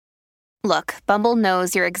Look, Bumble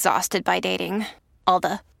knows you're exhausted by dating. All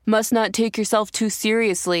the must not take yourself too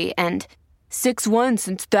seriously and 6'1"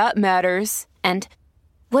 since that matters. And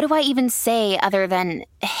what do I even say other than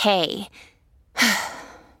hey?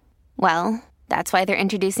 Well, that's why they're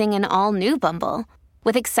introducing an all-new Bumble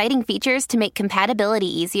with exciting features to make compatibility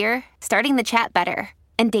easier, starting the chat better,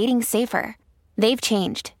 and dating safer. They've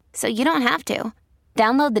changed, so you don't have to.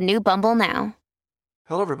 Download the new Bumble now.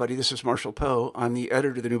 Hello, everybody. This is Marshall Poe. I'm the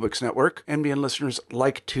editor of the New Books Network. NBN listeners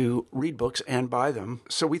like to read books and buy them.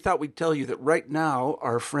 So we thought we'd tell you that right now,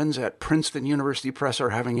 our friends at Princeton University Press are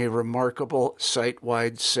having a remarkable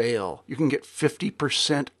site-wide sale. You can get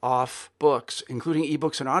 50% off books, including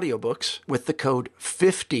ebooks and audiobooks, with the code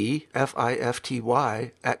 50,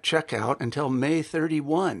 F-I-F-T-Y, at checkout until May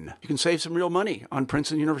 31. You can save some real money on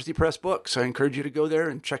Princeton University Press books. I encourage you to go there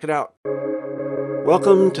and check it out.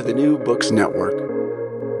 Welcome to the New Books Network.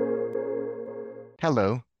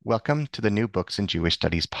 Hello, welcome to the New Books in Jewish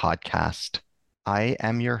Studies podcast. I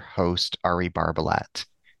am your host, Ari Barbalat.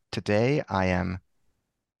 Today, I am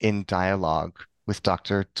in dialogue with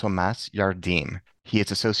Dr. Tomaz Jardim. He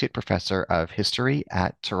is Associate Professor of History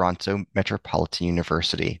at Toronto Metropolitan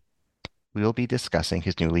University. We will be discussing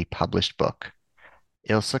his newly published book,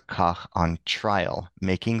 Ilse Koch on Trial,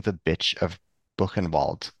 Making the Bitch of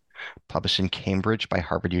Buchenwald, published in Cambridge by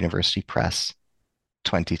Harvard University Press,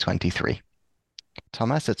 2023.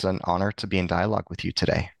 Tomaz, it's an honor to be in dialogue with you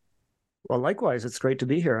today. Well, likewise, it's great to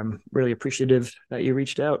be here. I'm really appreciative that you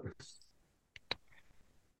reached out.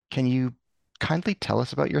 Can you kindly tell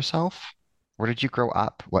us about yourself? Where did you grow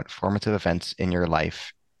up? What formative events in your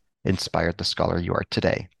life inspired the scholar you are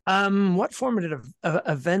today? What formative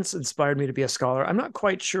events inspired me to be a scholar? I'm not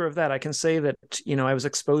quite sure of that. I can say that, I was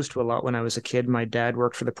exposed to a lot when I was a kid. My dad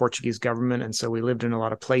worked for the Portuguese government, and so we lived in a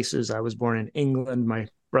lot of places. I was born in England. My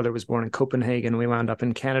brother was born in Copenhagen. We wound up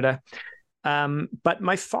in Canada. But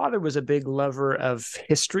my father was a big lover of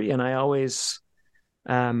history, and I always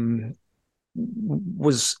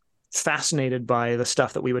was fascinated by the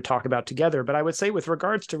stuff that we would talk about together. But I would say with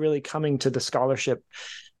regards to really coming to the scholarship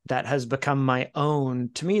that has become my own,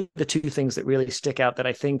 to me, the two things that really stick out that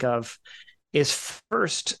I think of is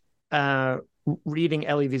first, reading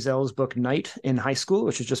Elie Wiesel's book Night in high school,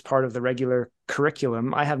 which is just part of the regular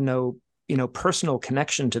curriculum. I have no personal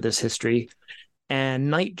connection to this history. And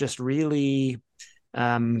Night just really,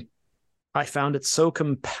 I found it so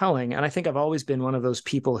compelling. And I think I've always been one of those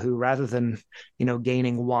people who, rather than,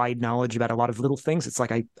 gaining wide knowledge about a lot of little things, it's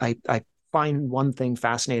like I find one thing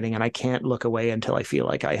fascinating and I can't look away until I feel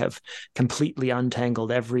like I have completely untangled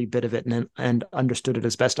every bit of it and understood it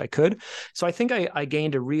as best I could. So I think I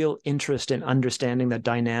gained a real interest in understanding the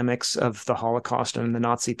dynamics of the Holocaust and the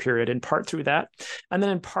Nazi period, in part through that. And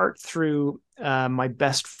then in part through my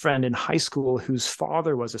best friend in high school, whose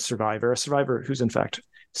father was a survivor who's in fact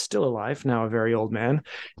still alive, now a very old man.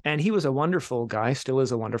 And he was a wonderful guy, still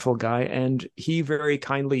is a wonderful guy. And he very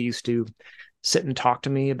kindly used to sit and talk to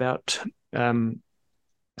me about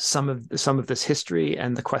some of this history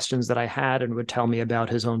and the questions that I had, and would tell me about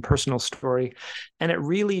his own personal story. And it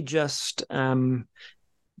really just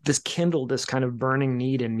this kindled this kind of burning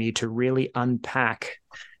need in me to really unpack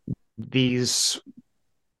these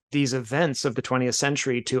events of the 20th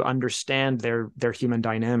century, to understand their human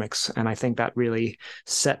dynamics. And I think that really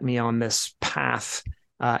set me on this path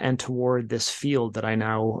and toward this field that I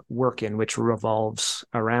now work in, which revolves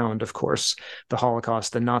around, of course, the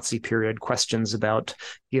Holocaust, the Nazi period, questions about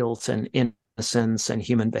guilt and innocence and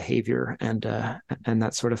human behavior and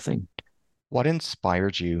that sort of thing. What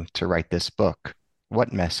inspired you to write this book?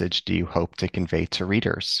 What message do you hope to convey to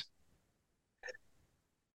readers?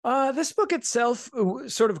 This book itself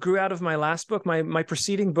sort of grew out of my last book. My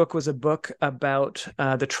preceding book was a book about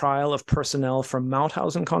the trial of personnel from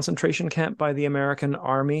Mauthausen concentration camp by the American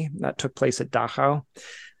Army that took place at Dachau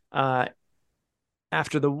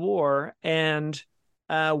after the war. And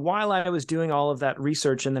while I was doing all of that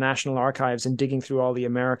research in the National Archives and digging through all the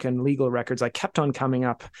American legal records, I kept on coming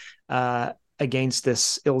up against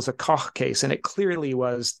this Ilse Koch case. And it clearly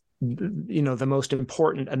was the most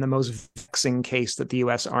important and the most vexing case that the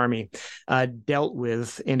U.S. Army dealt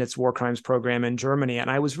with in its war crimes program in Germany.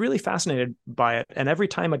 And I was really fascinated by it. And every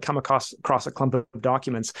time I'd come across a clump of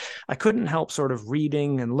documents, I couldn't help sort of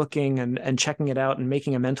reading and looking and checking it out and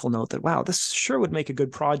making a mental note that, wow, this sure would make a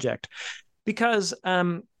good project. Because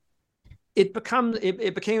it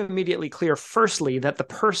became immediately clear, firstly, that the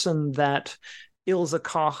person that Ilse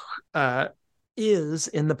Koch is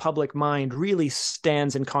in the public mind really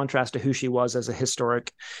stands in contrast to who she was as a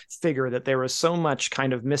historic figure, that there was so much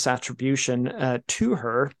kind of misattribution to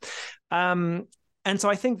her. And so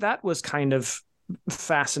I think that was kind of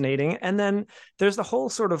fascinating. And then there's the whole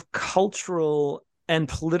sort of cultural and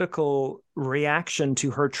political reaction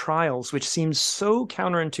to her trials, which seems so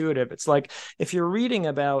counterintuitive. It's like if you're reading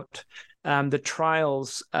about the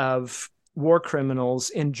trials of war criminals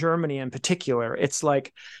in Germany in particular, it's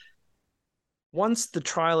like once the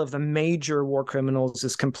trial of the major war criminals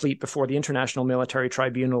is complete before the International Military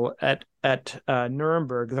Tribunal at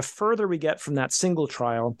Nuremberg, the further we get from that single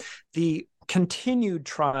trial, the continued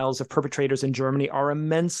trials of perpetrators in Germany are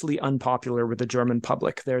immensely unpopular with the German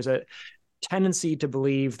public. There's a tendency to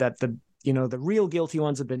believe that the real guilty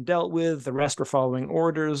ones have been dealt with, the rest were following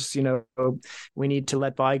orders, we need to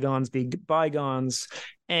let bygones be bygones.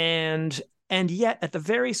 And yet, at the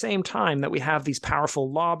very same time that we have these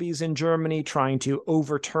powerful lobbies in Germany trying to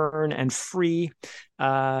overturn and free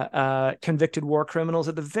convicted war criminals,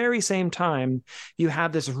 at the very same time, you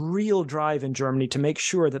have this real drive in Germany to make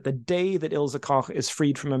sure that the day that Ilse Koch is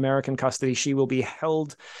freed from American custody, she will be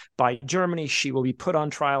held by Germany, she will be put on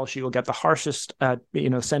trial, she will get the harshest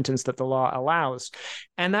sentence that the law allows.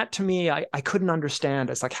 And that, to me, I couldn't understand.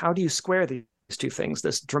 It's like, how do you square these two things?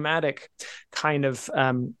 This dramatic kind of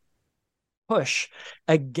push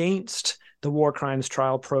against the war crimes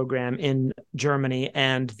trial program in Germany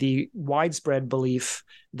and the widespread belief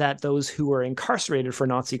that those who were incarcerated for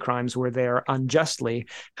Nazi crimes were there unjustly.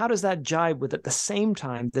 How does that jibe with, at the same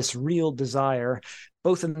time, this real desire,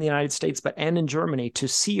 both in the United States and in Germany, to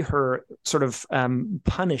see her sort of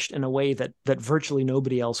punished in a way that virtually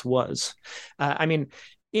nobody else was?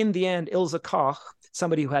 In the end, Ilse Koch,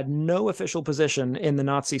 somebody who had no official position in the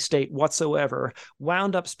Nazi state whatsoever,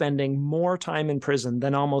 wound up spending more time in prison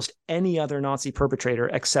than almost any other Nazi perpetrator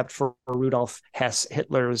except for Rudolf Hess,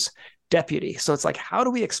 Hitler's deputy. So it's like, how do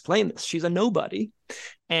we explain this? She's a nobody,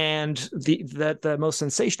 and the most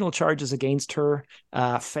sensational charges against her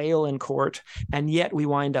fail in court, and yet we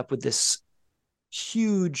wind up with this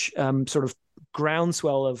huge sort of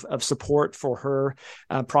groundswell of support for her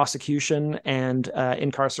prosecution and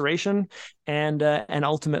incarceration, and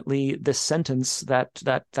ultimately this sentence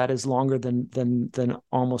that is longer than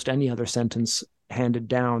almost any other sentence handed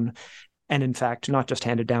down, and in fact not just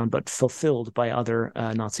handed down but fulfilled by other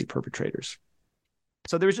Nazi perpetrators.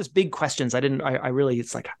 So there was just big questions.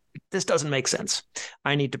 It's like, this doesn't make sense.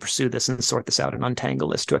 I need to pursue this and sort this out and untangle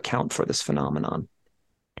this to account for this phenomenon.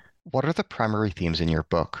 What are the primary themes in your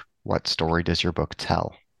book? What story does your book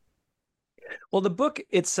tell? Well, the book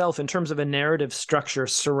itself, in terms of a narrative structure,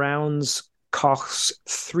 surrounds Koch's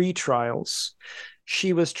 3 trials.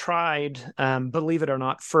 She was tried, believe it or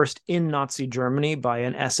not, first in Nazi Germany by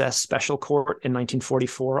an SS special court in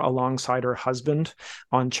 1944 alongside her husband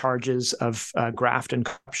on charges of graft and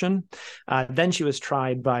corruption. Then she was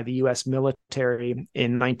tried by the US military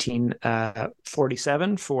in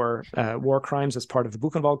 1947 for war crimes as part of the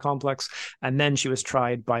Buchenwald complex. And then she was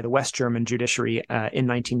tried by the West German judiciary in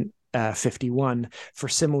 1951 for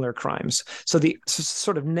similar crimes. So the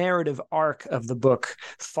sort of narrative arc of the book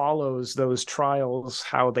follows those trials,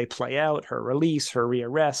 how they play out, her release, her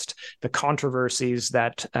rearrest, the controversies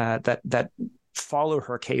that follow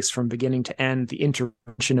her case from beginning to end, the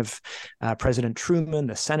intervention of President Truman,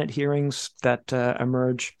 the Senate hearings that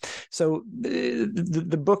emerge. So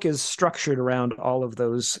the book is structured around all of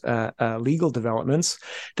those legal developments.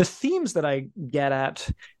 The themes that I get at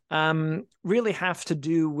really have to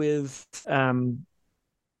do with, of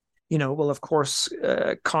course,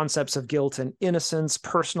 concepts of guilt and innocence,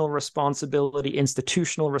 personal responsibility,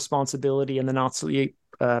 institutional responsibility in the Nazi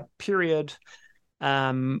period,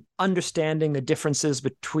 understanding the differences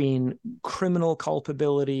between criminal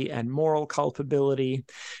culpability and moral culpability.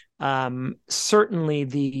 Certainly,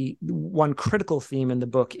 the one critical theme in the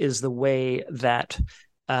book is the way that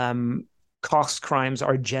Koch's crimes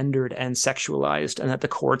are gendered and sexualized, and that the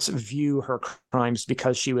courts view her crimes,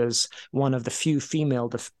 because she was one of the few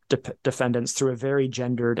female defendants, through a very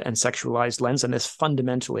gendered and sexualized lens. And this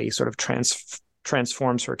fundamentally sort of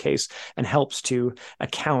transforms her case and helps to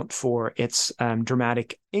account for its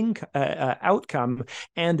dramatic outcome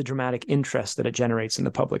and the dramatic interest that it generates in the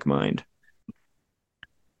public mind.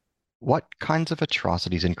 What kinds of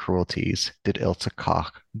atrocities and cruelties did Ilse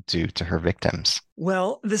Koch do to her victims?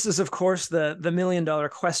 Well, this is, of course, the million-dollar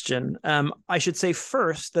question. I should say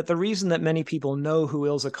first that the reason that many people know who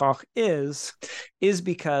Ilse Koch is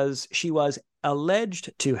because she was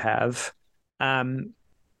alleged to have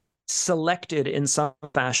selected in some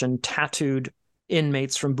fashion tattooed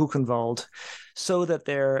inmates from Buchenwald so that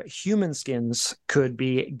their human skins could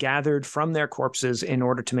be gathered from their corpses in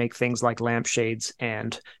order to make things like lampshades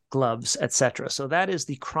and gloves, etc. So that is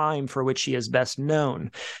the crime for which she is best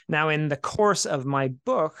known. Now, in the course of my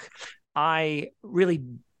book, I really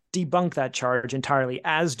debunk that charge entirely,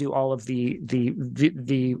 as do all of the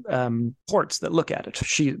courts that look at it.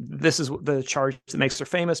 This is the charge that makes her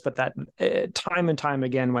famous, but that time and time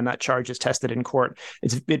again, when that charge is tested in court,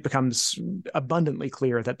 it becomes abundantly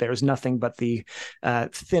clear that there's nothing but the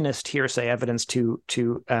thinnest hearsay evidence to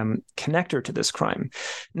connect her to this crime.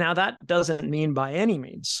 Now, that doesn't mean by any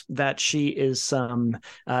means that she is some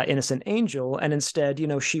innocent angel, and instead,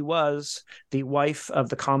 she was the wife of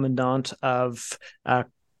the commandant of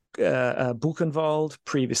Buchenwald,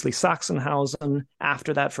 previously Sachsenhausen,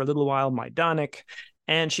 after that for a little while Majdanek,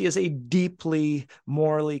 and she is a deeply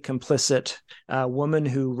morally complicit woman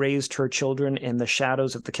who raised her children in the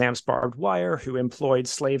shadows of the camp's barbed wire, who employed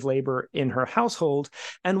slave labor in her household,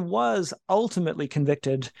 and was ultimately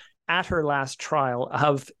convicted at her last trial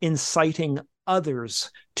of inciting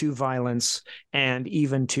others to violence and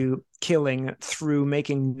even to killing through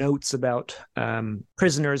making notes about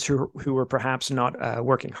prisoners who were perhaps not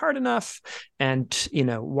working hard enough, and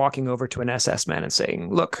walking over to an SS man and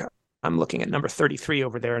saying, "Look, I'm looking at number 33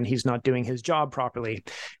 over there, and he's not doing his job properly,"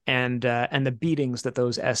 and the beatings that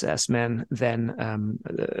those SS men then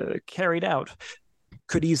carried out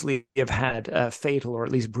could easily have had fatal or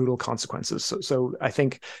at least brutal consequences. So I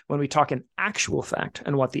think when we talk in actual fact,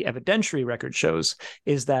 and what the evidentiary record shows,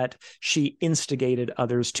 is that she instigated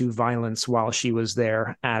others to violence while she was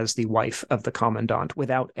there as the wife of the commandant,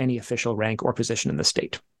 without any official rank or position in the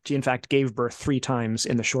state. She, in fact, gave birth 3 times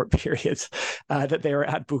in the short periods that they were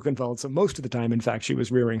at Buchenwald. So most of the time, in fact, she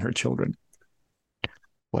was rearing her children.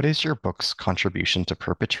 What is your book's contribution to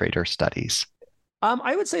perpetrator studies?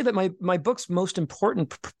 I would say that my book's most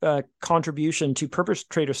important contribution to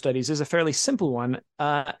perpetrator studies is a fairly simple one,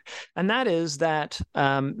 and that is that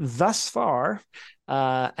thus far,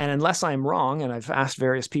 and unless I'm wrong, and I've asked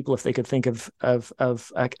various people if they could think of a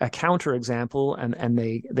counterexample, and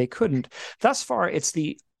they couldn't. Thus far, it's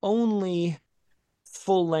the only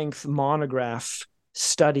full-length monograph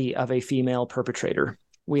study of a female perpetrator.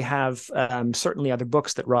 We have certainly other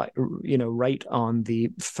books that write on the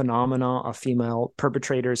phenomena of female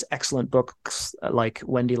perpetrators, excellent books like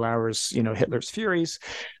Wendy Lauer's, Hitler's Furies.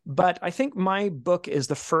 But I think my book is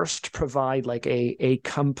the first to provide like a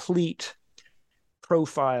complete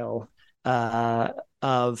profile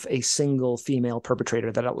of a single female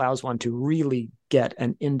perpetrator that allows one to really get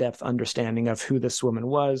an in-depth understanding of who this woman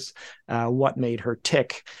was, what made her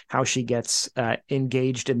tick, how she gets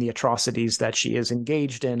engaged in the atrocities that she is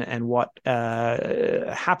engaged in, and what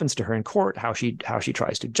happens to her in court, how she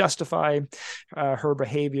tries to justify her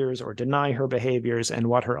behaviors or deny her behaviors, and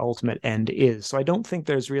what her ultimate end is. So I don't think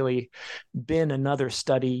there's really been another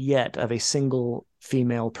study yet of a single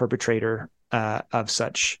female perpetrator of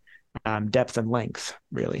such depth and length,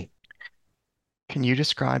 really. Can you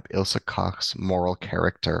describe Ilse Koch's moral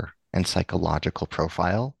character and psychological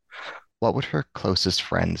profile? What would her closest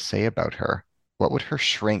friends say about her? What would her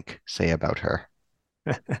shrink say about her?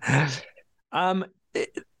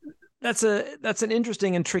 That's an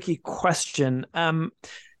interesting and tricky question.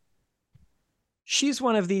 She's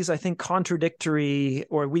one of these, I think, contradictory,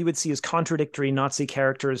 or we would see as contradictory Nazi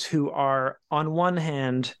characters who are, on one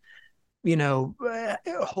hand,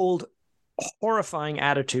 hold horrifying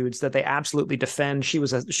attitudes that they absolutely defend. She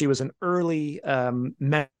was an early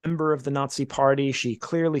member of the Nazi Party. She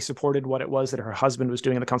clearly supported what it was that her husband was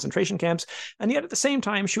doing in the concentration camps, and yet at the same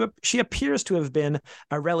time, she appears to have been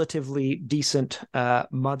a relatively decent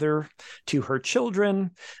mother to her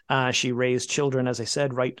children. She raised children, as I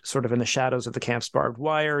said, right sort of in the shadows of the camp's barbed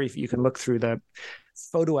wire. If you can look through the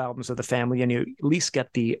photo albums of the family, and you at least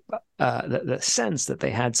get the sense that they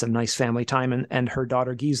had some nice family time, and her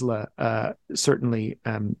daughter Gisela certainly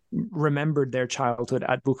remembered their childhood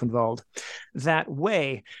at Buchenwald that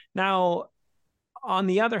way. Now, on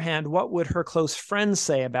the other hand, what would her close friends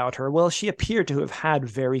say about her? Well, she appeared to have had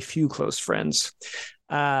very few close friends.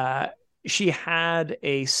 She had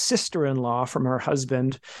a sister-in-law from her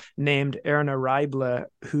husband named Erna Reible,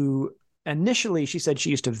 who initially, she said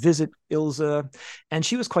she used to visit Ilse, and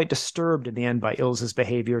she was quite disturbed in the end by Ilse's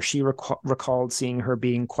behavior. She recalled seeing her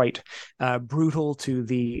being quite brutal to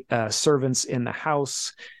the servants in the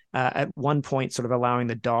house, at one point sort of allowing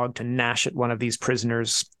the dog to gnash at one of these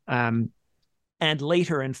prisoners. And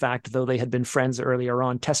later, in fact, though they had been friends earlier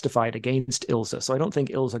on, testified against Ilse. So I don't think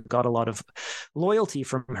Ilse got a lot of loyalty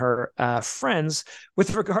from her friends.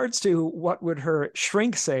 With regards to what would her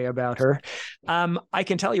shrink say about her, I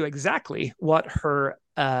can tell you exactly what her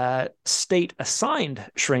state-assigned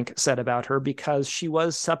shrink said about her, because she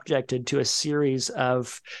was subjected to a series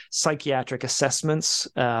of psychiatric assessments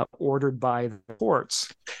ordered by the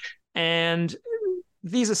courts. And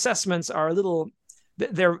these assessments are a little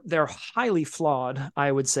they're highly flawed,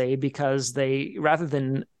 I would say, because they, rather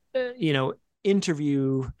than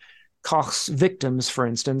interview Koch's victims, for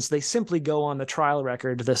instance, they simply go on the trial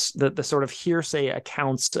record, the sort of hearsay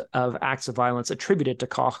accounts of acts of violence attributed to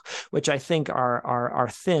Koch, which I think are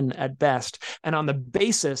thin at best. And on the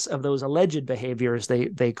basis of those alleged behaviors,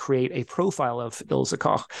 they create a profile of Ilse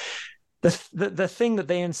Koch. The thing that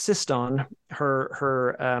they insist on,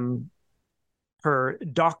 her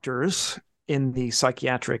doctors in the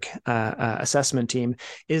psychiatric assessment team,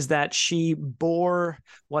 is that she bore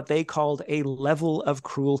what they called a level of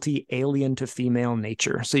cruelty alien to female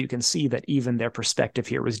nature. So you can see that even their perspective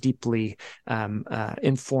here was deeply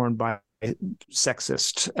informed by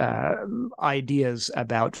sexist ideas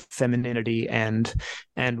about femininity and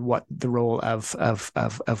what the role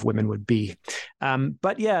of women would be.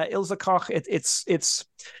 But yeah, Ilse Koch,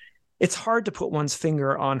 it's hard to put one's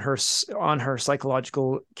finger on her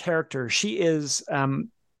psychological character. She is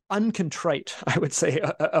uncontrite, I would say,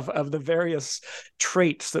 of the various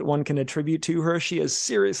traits that one can attribute to her. She is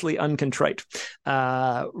seriously uncontrite,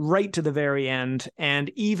 right to the very end. And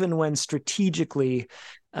even when strategically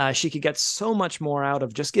she could get so much more out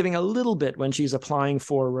of just giving a little bit when she's applying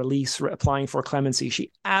for release, applying for clemency, she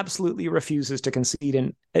absolutely refuses to concede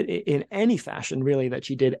in any fashion, really, that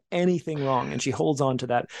she did anything wrong. And she holds on to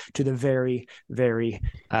that to the very, very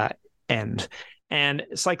end. And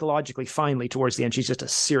psychologically, finally, towards the end, she's just a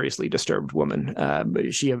seriously disturbed woman.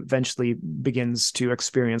 She eventually begins to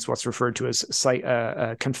experience what's referred to as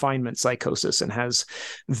confinement psychosis, and has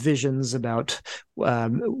visions about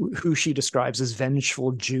who she describes as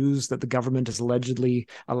vengeful Jews that the government is allegedly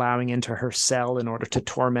allowing into her cell in order to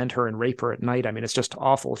torment her and rape her at night. I mean, it's just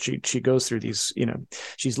awful. She goes through these,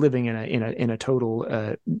 she's living in a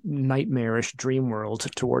total nightmarish dream world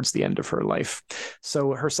towards the end of her life.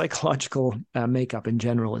 So her psychological makeup in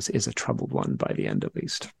general is a troubled one by the end, at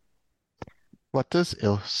least. What does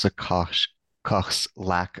Ilse Koch's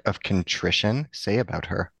lack of contrition say about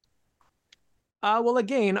her? Well,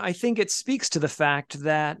 again, I think it speaks to the fact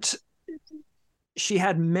that she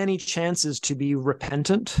had many chances to be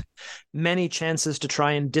repentant, many chances to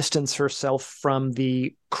try and distance herself from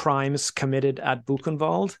the crimes committed at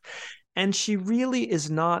Buchenwald, and she really is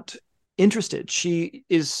not interested. She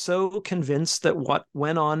is so convinced that what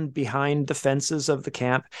went on behind the fences of the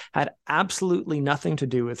camp had absolutely nothing to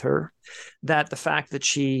do with her, that the fact that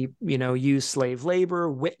she, used slave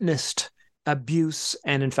labor, witnessed abuse,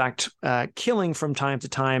 and in fact, killing from time to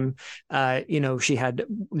time, she had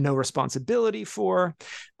no responsibility for.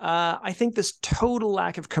 I think this total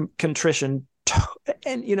lack of contrition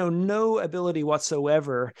and no ability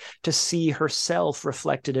whatsoever to see herself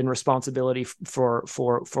reflected in responsibility for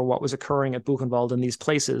what was occurring at Buchenwald and these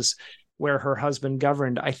places where her husband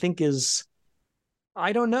governed, I think is,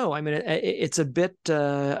 I don't know. I mean, it's a bit.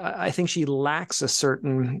 I think she lacks a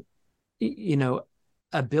certain,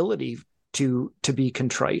 ability to be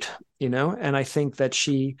contrite, and I think that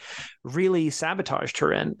she really sabotaged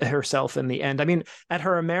herself in the end. I mean, at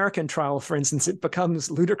her American trial, for instance, it becomes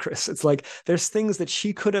ludicrous. It's like there's things that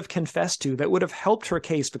she could have confessed to that would have helped her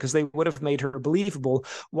case because they would have made her believable,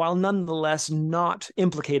 while nonetheless not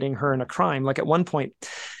implicating her in a crime. Like at one point,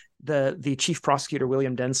 the chief prosecutor,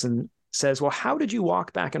 William Denson, says, well, how did you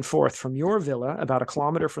walk back and forth from your villa about a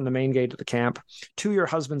kilometer from the main gate of the camp to your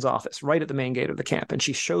husband's office right at the main gate of the camp? And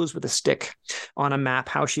she shows with a stick on a map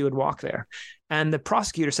how she would walk there. And the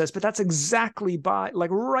prosecutor says, but that's exactly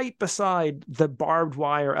right beside the barbed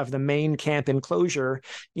wire of the main camp enclosure,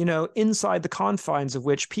 inside the confines of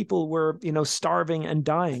which people were, starving and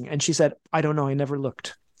dying. And she said, I don't know, I never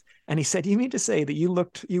looked. And he said, you mean to say that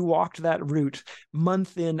you walked that route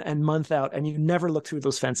month in and month out and you never looked through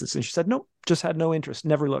those fences? And she said, nope, just had no interest,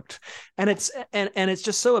 never looked. And it's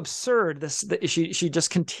just so absurd. She just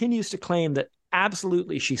continues to claim that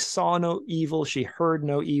absolutely she saw no evil, she heard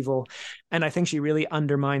no evil. And I think she really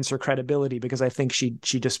undermines her credibility, because I think she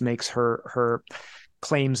just makes her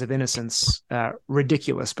claims of innocence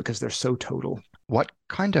ridiculous because they're so total. What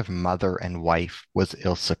kind of mother and wife was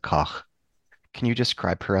Ilse Koch? Can you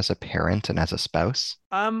describe her as a parent and as a spouse?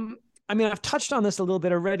 I mean, I've touched on this a little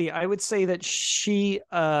bit already. I would say that she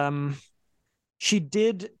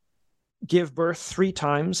did give birth 3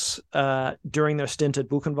 times during their stint at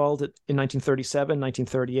Buchenwald in 1937,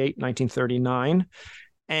 1938, 1939.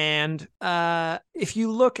 And if you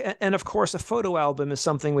look at, and of course, a photo album is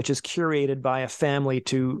something which is curated by a family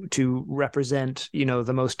to represent,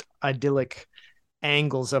 the most idyllic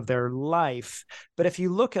angles of their life. But if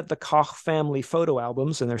you look at the Koch family photo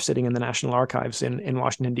albums, and they're sitting in the National Archives in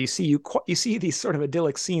Washington, D.C., you see these sort of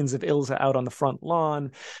idyllic scenes of Ilse out on the front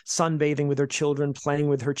lawn, sunbathing with her children, playing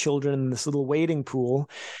with her children in this little wading pool.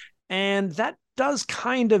 And that does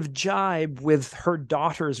kind of jibe with her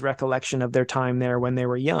daughter's recollection of their time there when they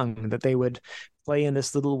were young, that they would play in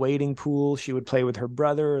this little wading pool. She would play with her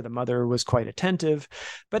brother. The mother was quite attentive.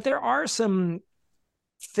 But there are some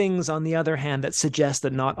things, on the other hand, that suggest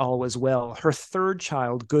that not all was well. Her third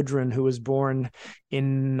child, Gudrun, who was born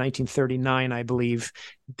in 1939, I believe,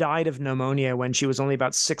 died of pneumonia when she was only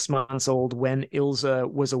about 6 months old, when Ilse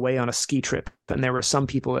was away on a ski trip. And there were some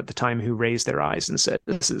people at the time who raised their eyes and said,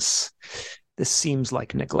 this seems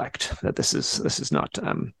like neglect, that this is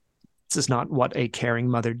not what a caring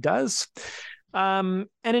mother does. And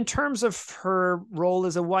in terms of her role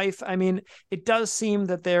as a wife, I mean, it does seem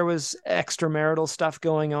that there was extramarital stuff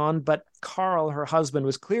going on, but Karl, her husband,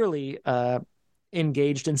 was clearly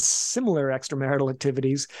engaged in similar extramarital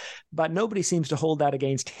activities, but nobody seems to hold that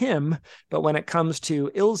against him. But when it comes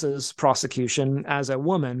to Ilse's prosecution as a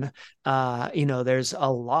woman, there's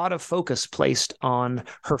a lot of focus placed on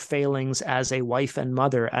her failings as a wife and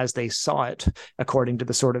mother, as they saw it, according to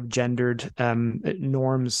the sort of gendered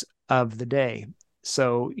norms of the day.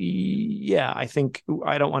 So, yeah, I think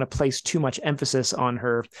I don't want to place too much emphasis on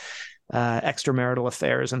her extramarital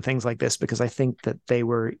affairs and things like this, because I think that they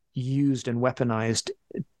were used and weaponized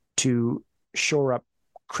to shore up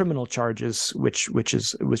criminal charges, which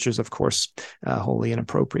is of course wholly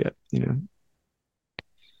inappropriate.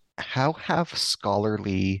 How have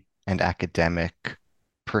scholarly and academic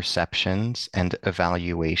perceptions and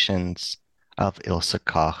evaluations of Ilse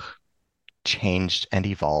Koch changed and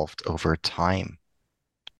evolved over time?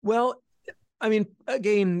 Well, I mean,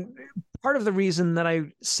 again, part of the reason that I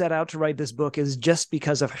set out to write this book is just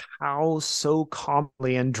because of how so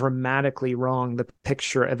commonly and dramatically wrong the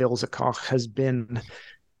picture of Ilse Koch has been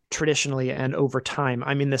traditionally and over time.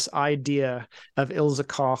 I mean, this idea of Ilse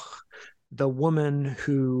Koch, the woman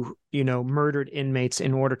who, murdered inmates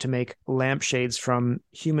in order to make lampshades from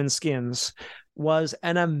human skins, was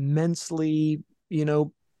an immensely,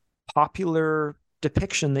 popular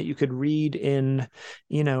depiction that you could read in,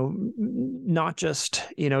 not just,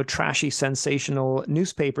 trashy, sensational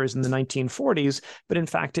newspapers in the 1940s, but in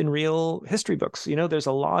fact in real history books. There's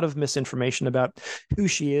a lot of misinformation about who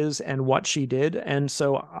she is and what she did. And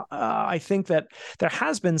so I think that there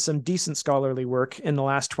has been some decent scholarly work in the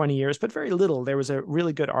last 20 years, but very little. There was a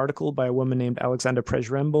really good article by a woman named Alexandra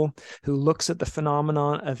Przerembel, who looks at the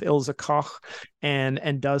phenomenon of Ilse Koch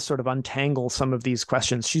and does sort of untangle some of these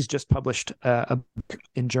questions. She's just published a book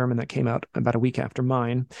in German that came out about a week after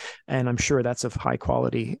mine, and I'm sure that's of high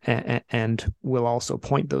quality and will also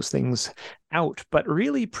point those things out. But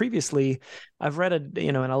really, previously, I've read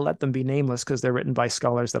and I'll let them be nameless because they're written by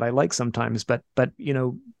scholars that I like sometimes, but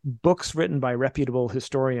books written by reputable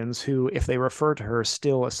historians who, if they refer to her,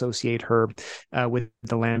 still associate her with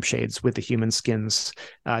the lampshades, with the human skins,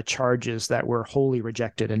 charges that were wholly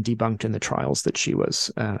rejected and debunked in the trials that she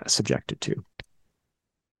was subjected to.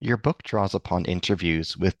 Your book draws upon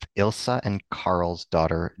interviews with Ilse and Karl's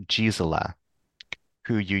daughter, Gisela,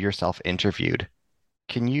 who you yourself interviewed.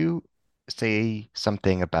 Can you say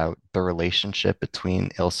something about the relationship between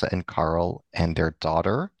Ilse and Karl and their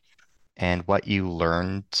daughter, and what you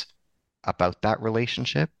learned about that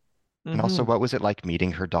relationship? And also, what was it like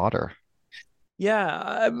meeting her daughter?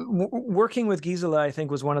 Yeah, working with Gisela, I think,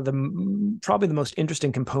 was one of probably the most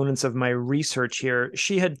interesting components of my research here.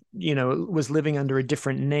 She had, was living under a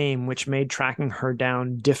different name, which made tracking her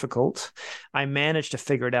down difficult. I managed to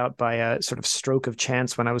figure it out by a sort of stroke of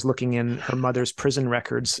chance when I was looking in her mother's prison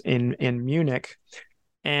records in Munich.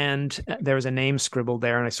 And there was a name scribbled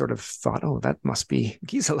there, and I sort of thought, oh, that must be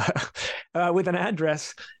Gisela with an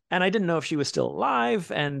address. And I didn't know if she was still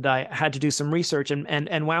alive, and I had to do some research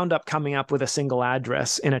and wound up coming up with a single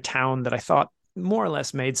address in a town that I thought more or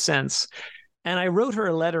less made sense. And I wrote her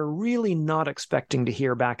a letter really not expecting to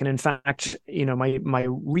hear back. And in fact, my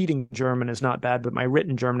reading German is not bad, but my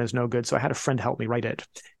written German is no good. So I had a friend help me write it.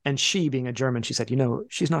 And she, being a German, she said,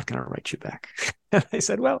 she's not going to write you back. And I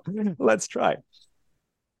said, well, let's try.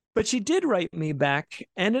 But she did write me back,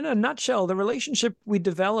 and in a nutshell, the relationship we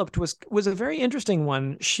developed was a very interesting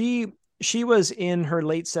one. She was in her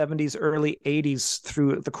late 70s, early 80s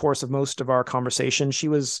through the course of most of our conversation. She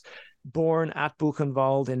was born at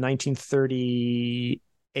Buchenwald in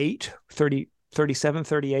 1938, 37,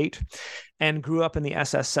 38, and grew up in the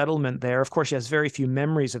SS settlement there. Of course, she has very few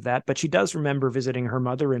memories of that, but she does remember visiting her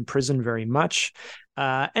mother in prison very much.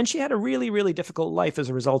 And she had a really, really difficult life as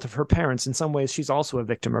a result of her parents. In some ways, she's also a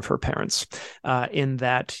victim of her parents, in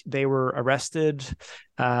that they were arrested,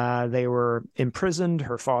 they were imprisoned,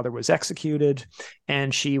 her father was executed,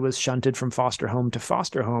 and she was shunted from foster home to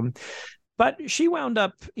foster home. But she wound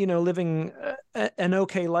up, living an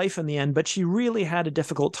okay life in the end, but she really had a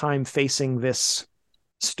difficult time facing this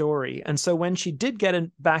story. And so when she did get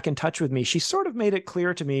back in touch with me, she sort of made it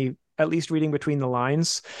clear to me, at least reading between the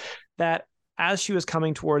lines, that as she was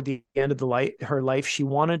coming toward the end of her life, she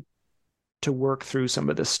wanted to work through some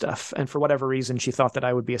of this stuff. And for whatever reason, she thought that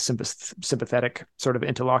I would be a sympathetic sort of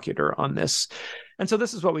interlocutor on this. And so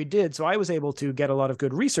this is what we did. So I was able to get a lot of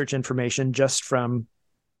good research information just from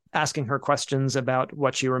asking her questions about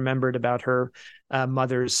what she remembered about her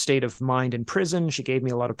mother's state of mind in prison. She gave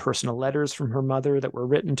me a lot of personal letters from her mother that were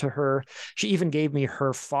written to her. She even gave me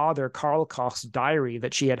her father, Karl Koch's diary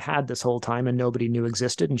that she had this whole time and nobody knew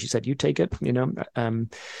existed. And she said, you take it,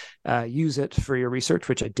 use it for your research,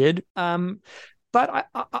 which I did. But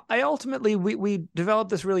I ultimately, we developed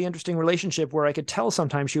this really interesting relationship where I could tell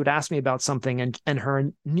sometimes she would ask me about something and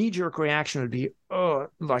her knee-jerk reaction would be, oh,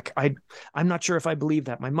 like, I'm not sure if I believe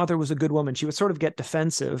that. My mother was a good woman. She would sort of get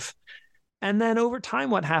defensive. And then over time,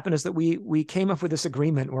 what happened is that we came up with this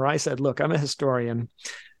agreement where I said, look, I'm a historian.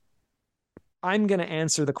 I'm going to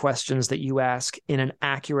answer the questions that you ask in an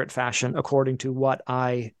accurate fashion according to what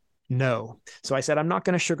I know. So I said, I'm not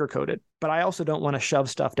going to sugarcoat it, but I also don't want to shove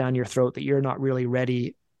stuff down your throat that you're not really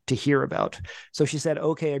ready to hear about. So she said,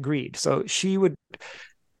 okay, agreed. So she would,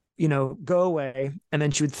 go away, and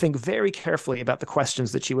then she would think very carefully about the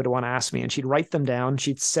questions that she would want to ask me, and she'd write them down.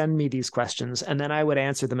 She'd send me these questions, and then I would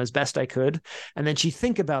answer them as best I could. And then she'd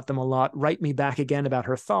think about them a lot, write me back again about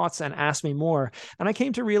her thoughts, and ask me more. And I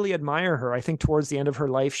came to really admire her. I think towards the end of her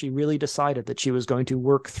life, she really decided that she was going to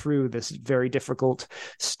work through this very difficult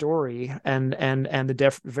story and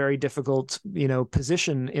the very difficult,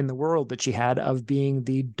 position in the world that she had of being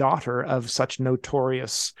the daughter of such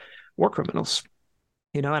notorious war criminals.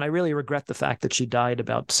 And I really regret the fact that she died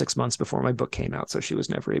about 6 months before my book came out, so she was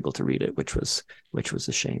never able to read it, which was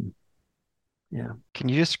a shame. Yeah. Can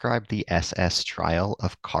you describe the SS trial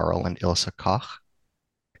of Karl and Ilse Koch?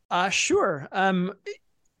 Sure.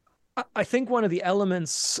 I think one of the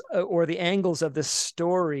elements or the angles of this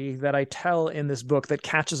story that I tell in this book that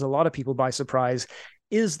catches a lot of people by surprise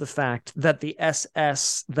is the fact that the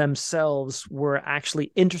SS themselves were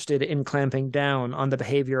actually interested in clamping down on the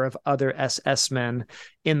behavior of other SS men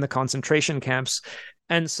in the concentration camps.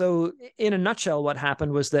 And so, in a nutshell, what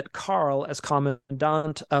happened was that Karl, as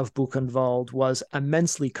commandant of Buchenwald, was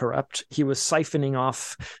immensely corrupt. He was siphoning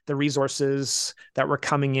off the resources that were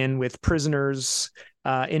coming in with prisoners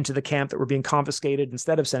into the camp that were being confiscated.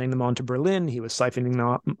 Instead of sending them on to Berlin, he was siphoning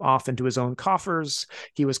them off into his own coffers.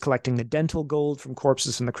 He was collecting the dental gold from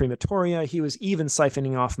corpses in the crematoria. He was even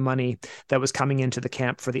siphoning off money that was coming into the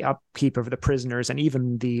camp for the upkeep of the prisoners and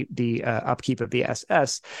even the upkeep of the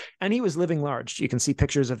SS. And he was living large. You can see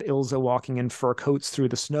pictures of Ilse walking in fur coats through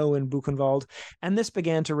the snow in Buchenwald. And this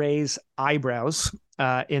began to raise eyebrows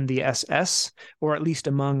in the SS, or at least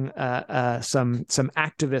among some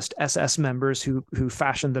activist SS members who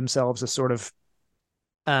fashioned themselves as sort of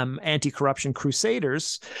anti-corruption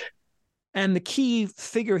crusaders. And the key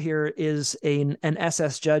figure here is an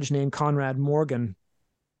SS judge named Konrad Morgan.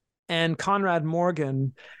 And Konrad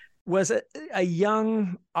Morgan was a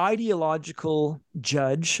young ideological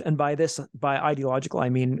judge, and by ideological I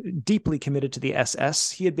mean deeply committed to the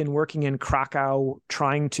SS. He had been working in Krakow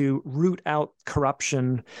trying to root out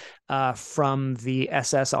corruption from the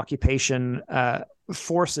SS occupation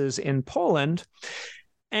forces in Poland.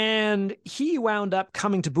 And he wound up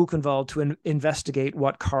coming to Buchenwald to investigate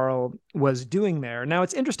what Karl was doing there. Now,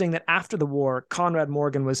 it's interesting that after the war, Konrad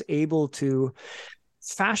Morgan was able to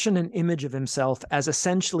fashion an image of himself as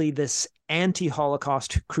essentially this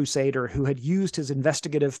anti-Holocaust crusader who had used his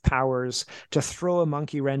investigative powers to throw a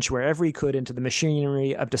monkey wrench wherever he could into the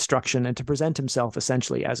machinery of destruction and to present himself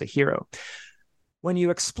essentially as a hero. When you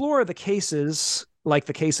explore the cases, like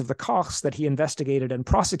the case of the Kochs that he investigated and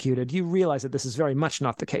prosecuted, you realize that this is very much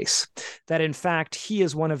not the case. That in fact, he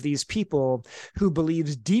is one of these people who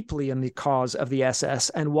believes deeply in the cause of the SS,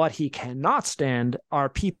 and what he cannot stand are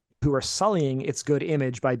people who are sullying its good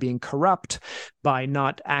image by being corrupt, by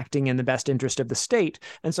not acting in the best interest of the state.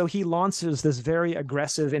 And so he launches this very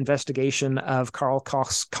aggressive investigation of Karl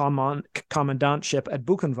Koch's commandantship at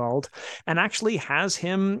Buchenwald and actually has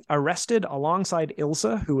him arrested alongside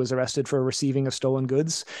Ilse, who was arrested for receiving of stolen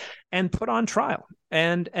goods. and put on trial.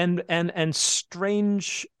 And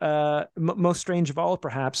strange, most strange of all,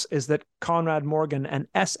 perhaps, is that Conrad Morgan, an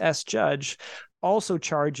SS judge, also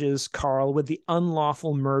charges Karl with the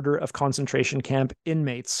unlawful murder of concentration camp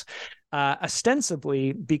inmates,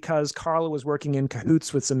 ostensibly because Karl was working in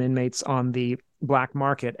cahoots with some inmates on the black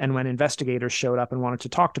market, and when investigators showed up and wanted to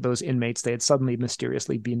talk to those inmates, they had suddenly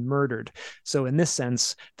mysteriously been murdered. So in this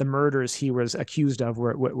sense, the murders he was accused of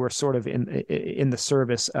were sort of in the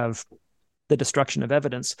service of the destruction of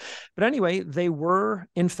evidence. But anyway, they were,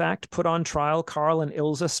 in fact, put on trial. Karl and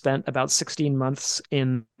Ilse spent about 16 months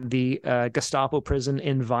in the Gestapo prison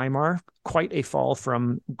in Weimar, quite a fall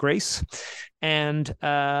from grace, and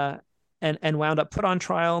wound up put on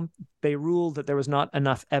trial. They ruled that there was not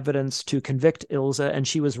enough evidence to convict Ilse, and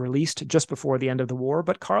she was released just before the end of the war,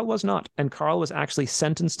 but Karl was not. And Karl was actually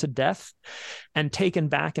sentenced to death and taken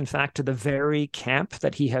back, in fact, to the very camp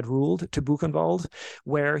that he had ruled, to Buchenwald,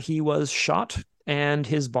 where he was shot and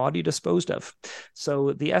his body disposed of.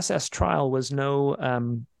 So the SS trial was no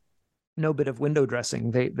bit of window dressing.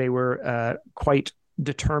 They were quite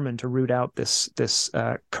determined to root out this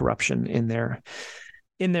corruption in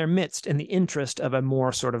their midst, in the interest of a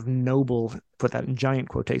more sort of noble, put that in giant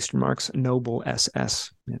quotation marks, noble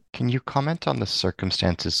SS. Yeah. Can you comment on the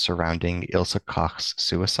circumstances surrounding Ilse Koch's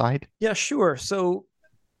suicide? Yeah, sure. So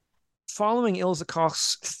following Ilse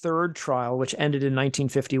Koch's third trial, which ended in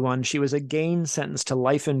 1951, she was again sentenced to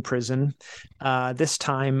life in prison, this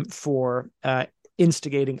time for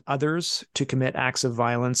instigating others to commit acts of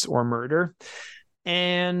violence or murder.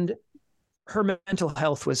 And her mental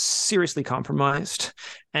health was seriously compromised,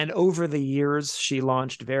 and over the years, she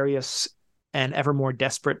launched various and ever more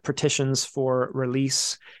desperate petitions for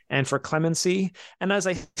release and for clemency. And as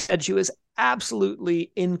I said, she was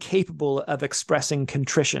absolutely incapable of expressing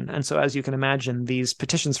contrition. And so, as you can imagine, these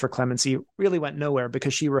petitions for clemency really went nowhere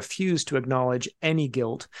because she refused to acknowledge any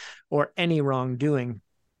guilt or any wrongdoing.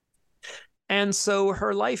 And so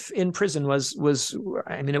her life in prison was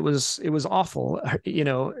it was awful. You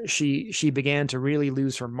know, she began to really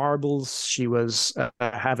lose her marbles. She was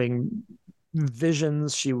having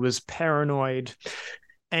visions. She was paranoid.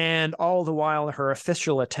 And all the while, her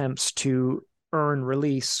official attempts to earn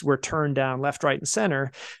release were turned down left, right, and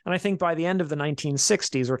center. And I think by the end of the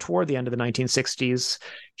 1960s, or toward the end of the 1960s,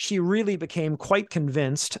 she really became quite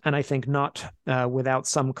convinced, and I think not without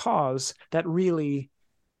some cause, that really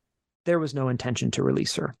there was no intention to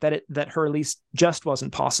release her, that her release just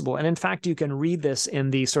wasn't possible. And in fact, you can read this in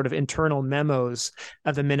the sort of internal memos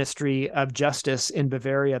of the Ministry of Justice in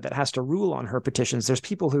Bavaria that has to rule on her petitions. There's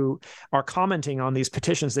people who are commenting on these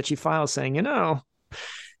petitions that she files saying, you know,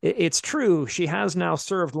 it's true, she has now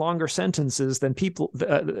served longer sentences than people,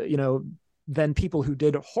 than people who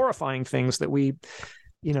did horrifying things that we,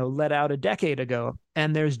 let out a decade ago.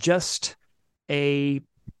 And there's just a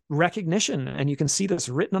recognition, and you can see this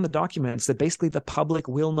written on the documents, that basically the public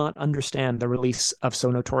will not understand the release of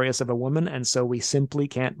so notorious of a woman, and so we simply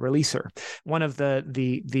can't release her. One of the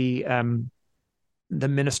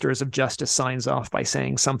ministers of justice signs off by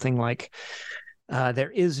saying something like,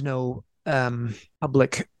 there is no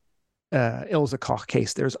public Ilse Koch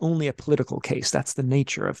case. There's only a political case. That's the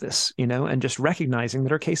nature of this, and just recognizing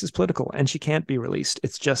that her case is political and she can't be released.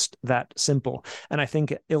 It's just that simple. And I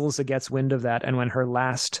think Ilse gets wind of that. And when her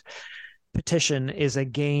last petition is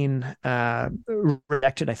again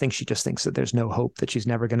rejected, I think she just thinks that there's no hope, that she's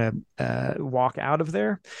never going to walk out of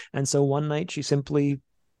there. And so one night she simply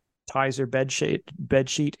ties her bed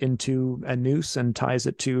sheet into a noose and ties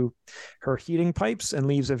it to her heating pipes and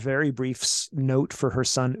leaves a very brief note for her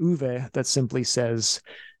son Uwe that simply says,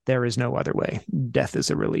 "There is no other way. Death is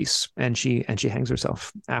a release." And she hangs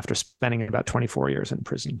herself after spending about 24 years in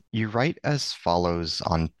prison. You write as follows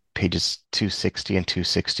on pages 260 and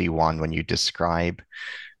 261 when you describe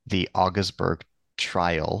the Augsburg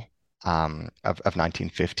trial of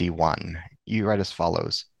 1951. You write as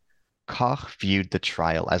follows: Koch viewed the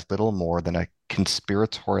trial as little more than a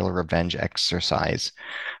conspiratorial revenge exercise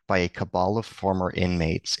by a cabal of former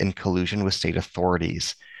inmates in collusion with state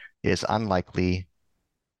authorities. It is unlikely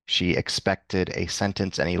she expected a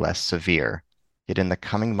sentence any less severe. Yet in the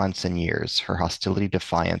coming months and years, her hostility,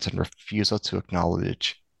 defiance, and refusal to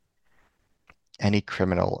acknowledge any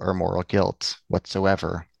criminal or moral guilt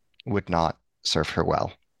whatsoever would not serve her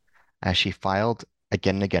well. As she filed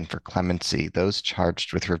again and again for clemency, those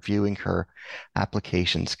charged with reviewing her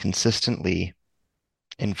applications consistently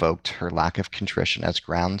invoked her lack of contrition as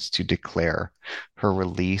grounds to declare her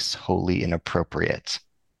release wholly inappropriate.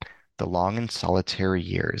 The long and solitary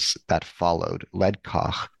years that followed led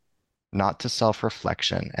Koch not to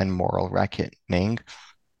self-reflection and moral reckoning,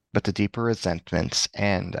 but the deeper resentments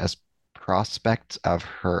and as prospects of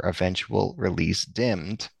her eventual release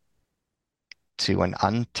dimmed to an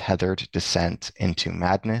untethered descent into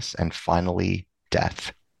madness and finally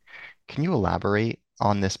death. Can you elaborate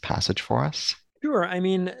on this passage for us? Sure. I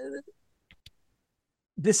mean,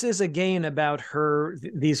 this is again about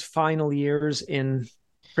these final years in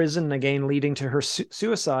prison, again leading to her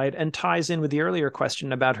suicide, and ties in with the earlier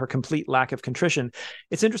question about her complete lack of contrition.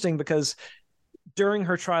 It's interesting because during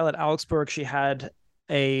her trial at Augsburg, she had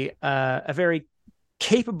a very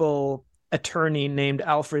capable attorney named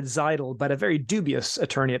Alfred Seidel, but a very dubious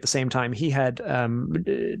attorney at the same time. He had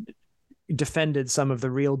defended some of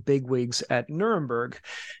the real bigwigs at Nuremberg,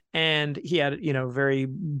 and he had, very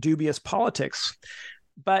dubious politics.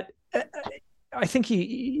 But I think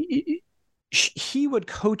he would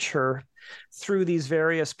coach her through these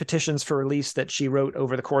various petitions for release that she wrote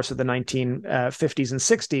over the course of the 1950s and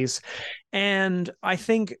 60s. And I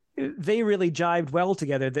think they really jived well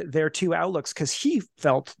together, their two outlooks, because he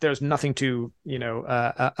felt there's nothing to,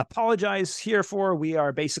 apologize here for. We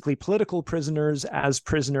are basically political prisoners as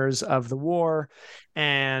prisoners of the war.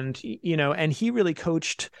 And, and he really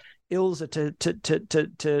coached Ilse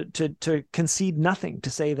to concede nothing, to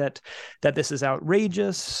say that this is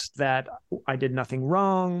outrageous, that I did nothing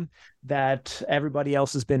wrong, that everybody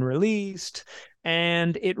else has been released.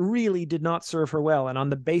 And it really did not serve her well. And on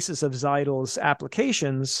the basis of Seidel's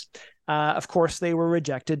applications, of course, they were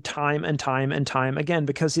rejected time and time and time again,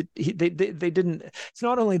 because they didn't. It's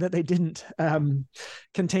not only that they didn't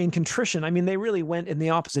contain contrition. I mean, they really went in the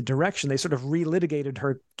opposite direction. They sort of relitigated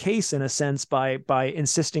her case in a sense by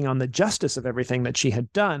insisting on the justice of everything that she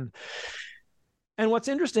had done. And what's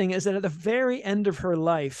interesting is that at the very end of her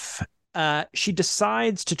life, she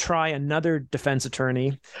decides to try another defense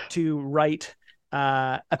attorney to write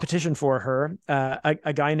a petition for her,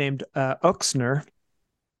 a guy named Oechsner.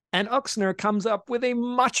 And Oechsner comes up with a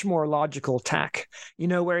much more logical tack,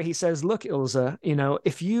 where he says, look, Ilse,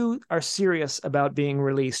 if you are serious about being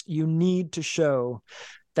released, you need to show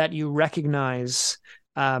that you recognize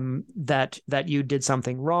that you did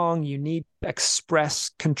something wrong. You need to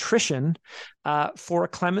express contrition for a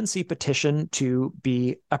clemency petition to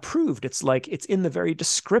be approved. It's in the very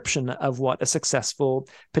description of what a successful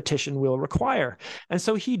petition will require. And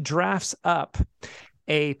so he drafts up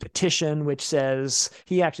a petition which says,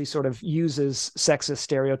 he actually sort of uses sexist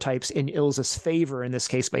stereotypes in Ilse's favor in this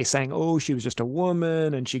case by saying, oh, she was just a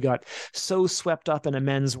woman and she got so swept up in a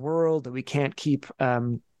men's world that we can't keep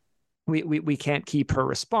we can't keep her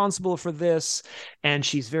responsible for this, and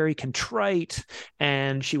she's very contrite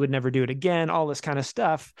and she would never do it again, all this kind of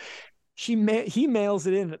stuff. He mails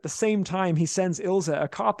it in at the same time he sends Ilse a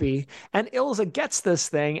copy, and Ilse gets this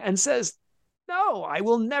thing and says, no, I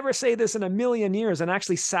will never say this in a million years, and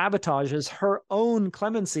actually sabotages her own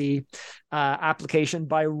clemency application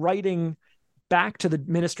by writing back to the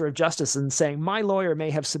Minister of Justice and saying, my lawyer may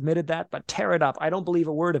have submitted that, but tear it up. I don't believe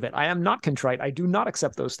a word of it. I am not contrite. I do not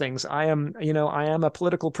accept those things. I am a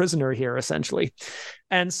political prisoner here, essentially.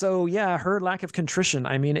 And so, yeah, her lack of contrition,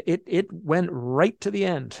 I mean, it went right to the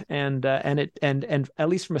end. And at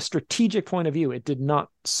least from a strategic point of view, it did not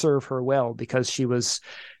serve her well, because there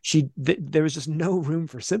was just no room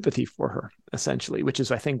for sympathy for her, essentially, which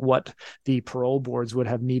is, I think, what the parole boards would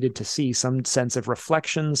have needed to see: some sense of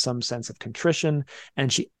reflection, some sense of contrition.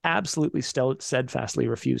 And she absolutely steadfastly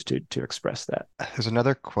refused to express that. There's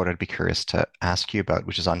another quote I'd be curious to ask you about,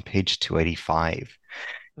 which is on page 285.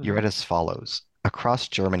 Mm-hmm. You read as follows: across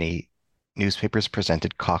Germany, newspapers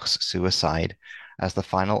presented Koch's suicide as the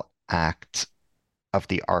final act of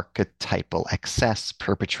the archetypal excess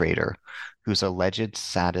perpetrator, whose alleged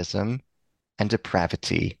sadism and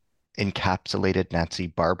depravity encapsulated Nazi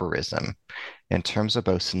barbarism in terms of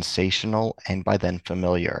both sensational and by then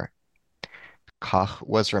familiar. Koch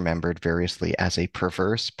was remembered variously as a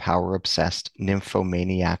perverse, power-obsessed,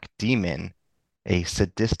 nymphomaniac demon, a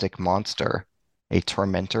sadistic monster, a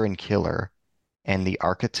tormentor and killer, and the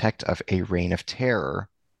architect of a reign of terror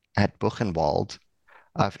at Buchenwald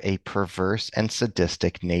of a perverse and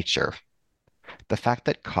sadistic nature. The fact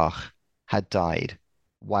that Koch had died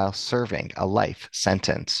while serving a life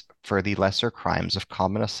sentence for the lesser crimes of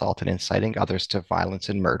common assault and inciting others to violence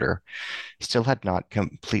and murder still had not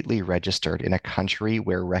completely registered in a country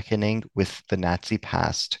where reckoning with the Nazi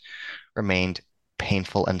past remained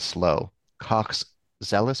painful and slow. Koch's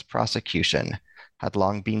zealous prosecution had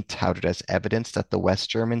long been touted as evidence that the West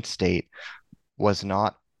German state was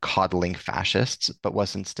not coddling fascists, but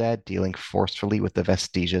was instead dealing forcefully with the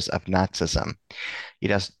vestiges of Nazism.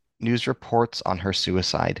 Yet as news reports on her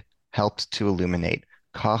suicide helped to illuminate,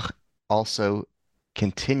 Koch also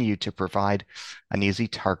continue to provide an easy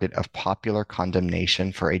target of popular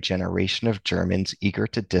condemnation for a generation of Germans eager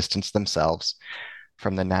to distance themselves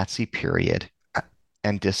from the Nazi period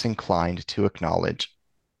and disinclined to acknowledge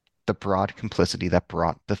the broad complicity that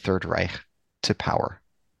brought the Third Reich to power.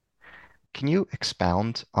 Can you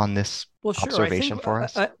expound on this observation for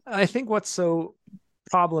us? I think what's so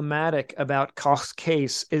problematic about Koch's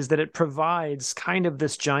case is that it provides kind of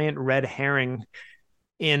this giant red herring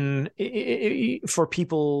for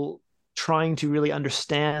people trying to really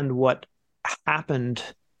understand what happened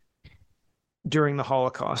during the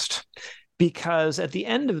Holocaust. Because at the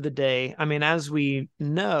end of the day, I mean, as we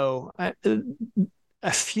know,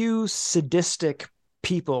 a few sadistic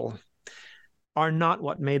people are not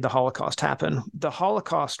what made the Holocaust happen. The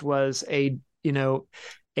Holocaust was a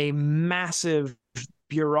massive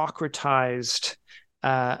bureaucratized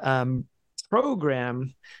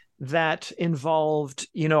program that involved,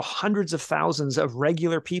 hundreds of thousands of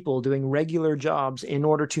regular people doing regular jobs in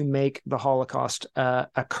order to make the Holocaust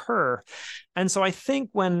occur. And so I think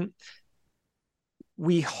when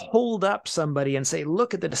we hold up somebody and say,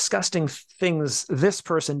 look at the disgusting things this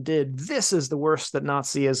person did, this is the worst that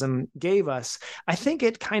Nazism gave us, I think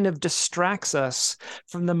it kind of distracts us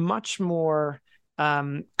from the much more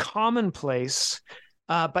commonplace,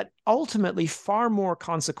 but ultimately far more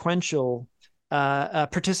consequential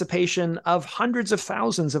participation of hundreds of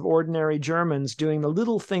thousands of ordinary Germans doing the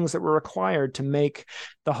little things that were required to make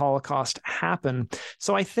the Holocaust happen.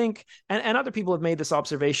 So I think, and other people have made this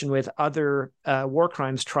observation with other war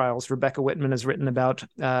crimes trials. Rebecca Whitman has written about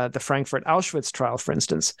the Frankfurt Auschwitz trial, for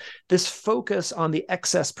instance, this focus on the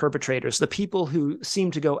excess perpetrators, the people who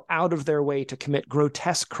seem to go out of their way to commit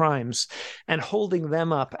grotesque crimes, and holding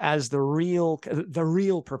them up as the real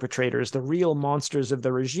perpetrators, the real monsters of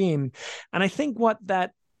the regime. And I think what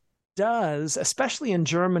that does, especially in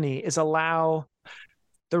Germany, is allow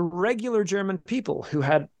the regular German people who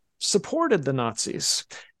had supported the Nazis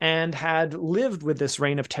and had lived with this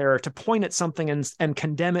reign of terror to point at something and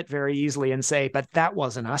condemn it very easily and say, but that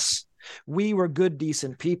wasn't us. We were good,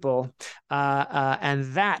 decent people. And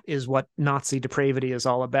that is what Nazi depravity is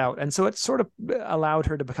all about. And so it sort of allowed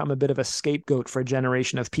her to become a bit of a scapegoat for a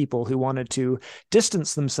generation of people who wanted to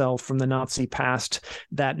distance themselves from the Nazi past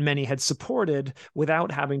that many had supported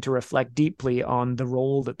without having to reflect deeply on the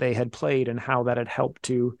role that they had played and how that had helped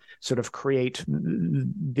to sort of create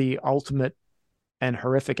the ultimate and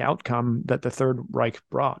horrific outcome that the Third Reich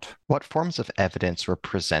brought. What forms of evidence were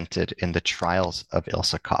presented in the trials of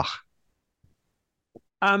Ilse Koch?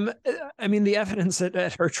 I mean, the evidence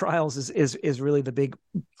at her trials is really the big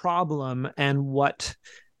problem, and what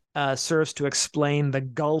serves to explain the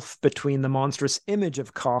gulf between the monstrous image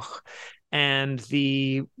of Koch and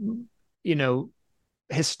the,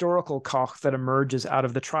 historical Koch that emerges out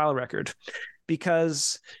of the trial record.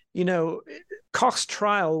 Because, Koch's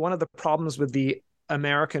trial, one of the problems with the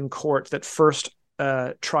American court that first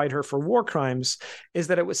tried her for war crimes is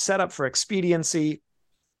that it was set up for expediency,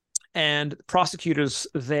 and prosecutors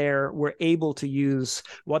there were able to use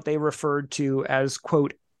what they referred to as,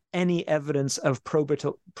 quote, any evidence of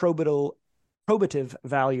probative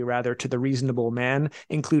value, rather, to the reasonable man,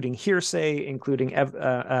 including hearsay, including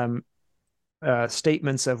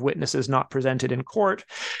statements of witnesses not presented in court.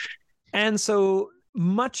 And so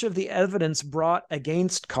much of the evidence brought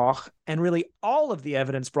against Koch, and really all of the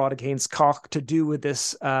evidence brought against Koch to do with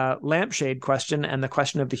this lampshade question and the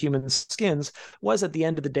question of the human skins, was at the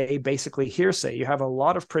end of the day basically hearsay. You have a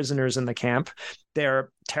lot of prisoners in the camp.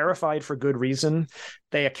 They're terrified for good reason.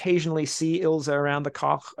 They occasionally see Ilse around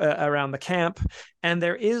the camp, and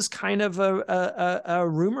there is kind of a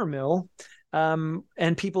rumor mill.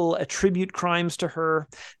 And people attribute crimes to her.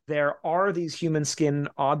 There are these human skin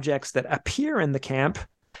objects that appear in the camp.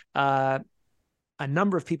 A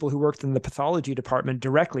number of people who worked in the pathology department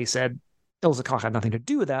directly said Ilse Koch had nothing to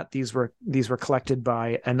do with that. These were collected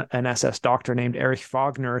by an SS doctor named Erich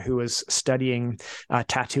Wagner, who was studying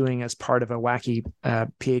tattooing as part of a wacky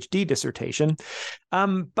PhD dissertation.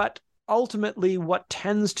 But ultimately, what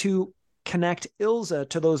tends to connect Ilse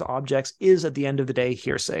to those objects is, at the end of the day,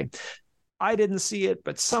 hearsay. I didn't see it,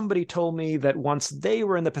 but somebody told me that once they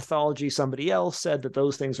were in the pathology, somebody else said that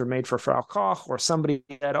those things were made for Frau Koch, or somebody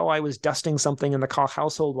said, "Oh, I was dusting something in the Koch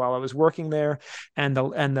household while I was working there, and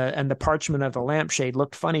the parchment of the lampshade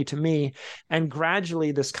looked funny to me." And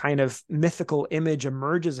gradually, this kind of mythical image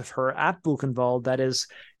emerges of her at Buchenwald that is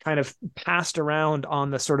kind of passed around on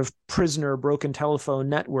the sort of prisoner broken telephone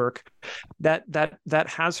network that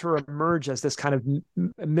has her emerge as this kind of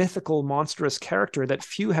mythical, monstrous character that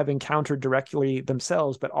few have encountered directly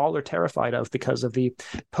themselves, but all are terrified of because of the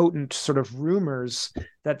potent sort of rumors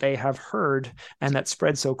that they have heard and that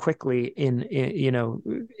spread so quickly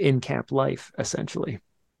in camp life, essentially.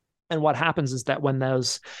 And what happens is that when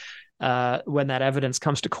that evidence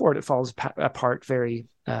comes to court, it falls apart very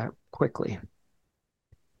quickly.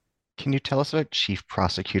 Can you tell us about Chief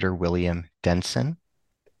Prosecutor William Denson?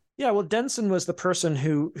 Yeah, well, Denson was the person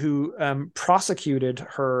who prosecuted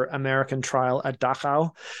her American trial at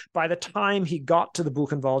Dachau. By the time he got to the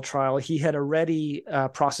Buchenwald trial, he had already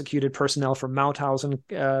prosecuted personnel from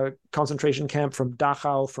Mauthausen concentration camp, from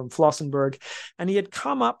Dachau, from Flossenburg, and he had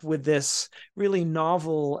come up with this really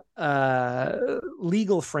novel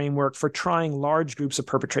legal framework for trying large groups of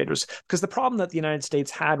perpetrators. Because the problem that the United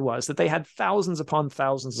States had was that they had thousands upon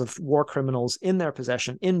thousands of war criminals in their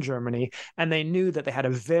possession in Germany, and they knew that they had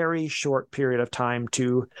a very short period of time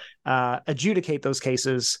to adjudicate those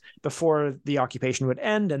cases before the occupation would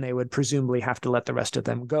end, and they would presumably have to let the rest of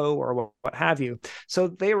them go or what have you. So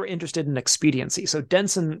they were interested in expediency. So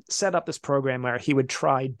Denson set up this program where he would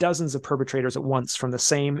try dozens of perpetrators at once from the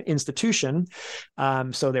same institution.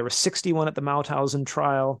 So there were 61 at the Mauthausen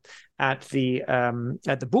trial. At the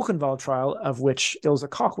Buchenwald trial, of which Ilse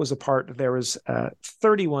Koch was a part, there was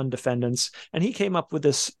 31 defendants, and he came up with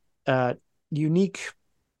this unique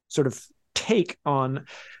sort of take on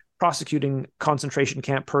prosecuting concentration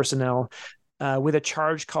camp personnel with a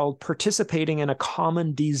charge called participating in a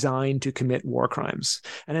common design to commit war crimes.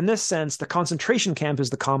 And in this sense, the concentration camp is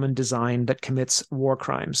the common design that commits war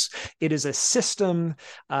crimes. It is a system,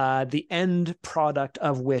 the end product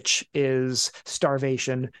of which is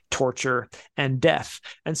starvation, torture, and death.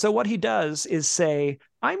 And so what he does is say,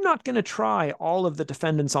 I'm not going to try all of the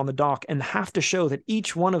defendants on the dock and have to show that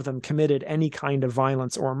each one of them committed any kind of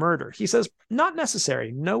violence or murder. He says, not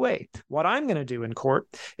necessary, no way. What I'm going to do in court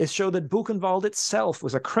is show that Buchenwald itself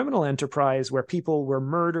was a criminal enterprise where people were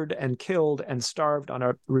murdered and killed and starved on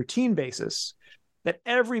a routine basis, that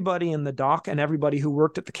everybody in the dock and everybody who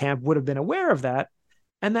worked at the camp would have been aware of that,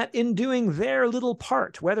 and that in doing their little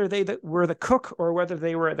part, whether they were the cook or whether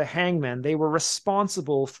they were the hangman, they were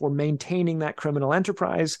responsible for maintaining that criminal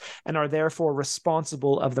enterprise and are therefore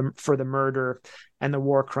responsible for the murder and the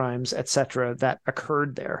war crimes, etc., that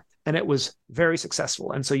occurred there. And it was very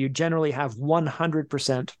successful. And so you generally have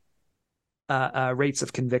 100% rates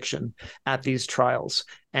of conviction at these trials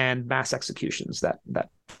and mass executions that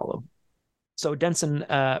follow. So Denson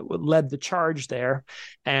led the charge there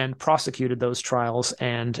and prosecuted those trials,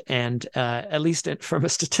 and at least from a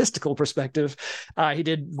statistical perspective, he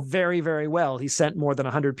did very, very well. He sent more than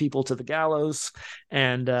 100 people to the gallows,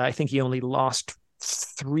 and I think he only lost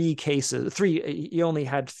 3 cases. He only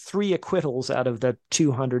had 3 acquittals out of the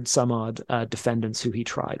 200 some odd defendants who he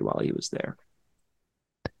tried while he was there.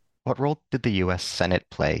 What role did the U.S. Senate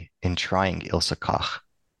play in trying Ilse Koch?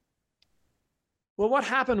 Well, what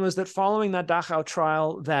happened was that following that Dachau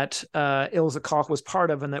trial that Ilse Koch was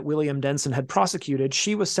part of and that William Denson had prosecuted,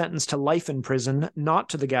 she was sentenced to life in prison, not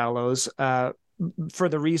to the gallows, for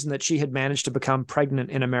the reason that she had managed to become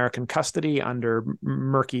pregnant in American custody under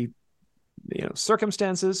murky,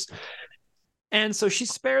 circumstances. And so she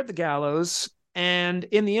spared the gallows. And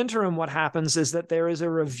in the interim, what happens is that there is a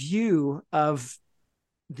review of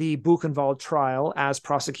the Buchenwald trial as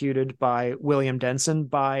prosecuted by William Denson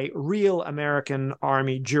by real American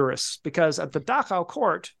Army jurists, because at the Dachau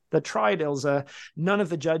court that tried Ilse, none of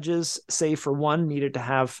the judges, save for one, needed to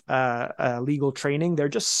have legal training. They're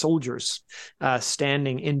just soldiers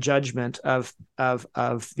standing in judgment of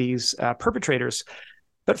these perpetrators.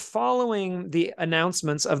 But following the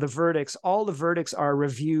announcements of the verdicts, all the verdicts are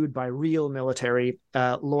reviewed by real military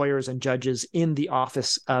lawyers and judges in the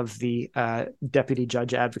office of the Deputy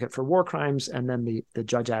Judge Advocate for War Crimes, and then the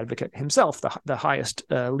Judge Advocate himself, the highest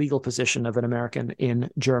legal position of an American in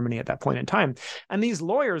Germany at that point in time. And these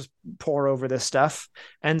lawyers pore over this stuff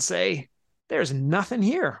and say, there's nothing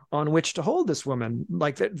here on which to hold this woman.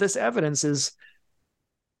 Like, this evidence is...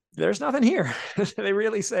 there's nothing here. They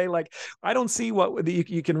really say, I don't see what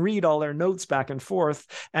you can read all their notes back and forth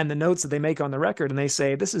and the notes that they make on the record. And they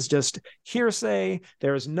say, this is just hearsay.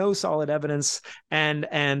 There is no solid evidence. And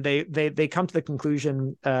they come to the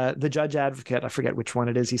conclusion, the judge advocate, I forget which one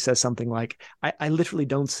it is, he says something like, I literally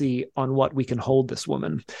don't see on what we can hold this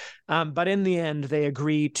woman. But in the end, they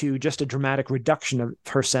agree to just a dramatic reduction of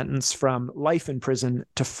her sentence from life in prison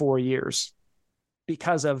to 4 years,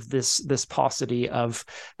 because of this paucity of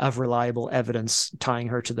reliable evidence tying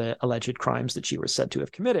her to the alleged crimes that she was said to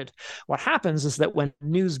have committed. What happens is that when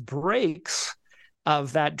news breaks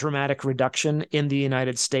of that dramatic reduction in the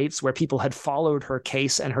United States, where people had followed her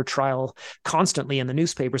case and her trial constantly in the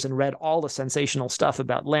newspapers and read all the sensational stuff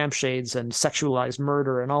about lampshades and sexualized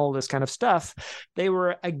murder and all this kind of stuff, they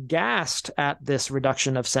were aghast at this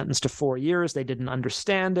reduction of sentence to 4 years. They didn't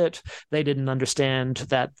understand it. They didn't understand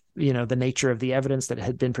that, the nature of the evidence that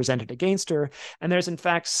had been presented against her. And there's in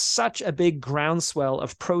fact such a big groundswell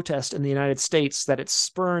of protest in the United States that it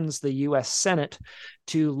spurns the US Senate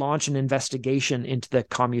to launch an investigation into the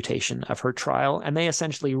commutation of her trial. And they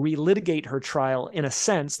essentially relitigate her trial in a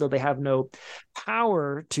sense, though they have no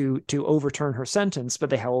power to overturn her sentence, but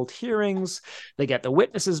they hold hearings, they get the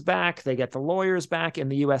witnesses back, they get the lawyers back in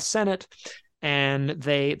the US Senate, and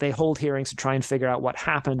they hold hearings to try and figure out what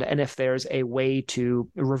happened and if there's a way to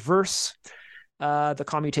reverse the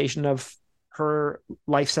commutation of her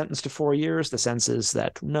life sentence to 4 years. The sense is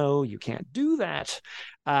that, no, you can't do that.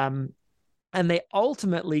 And they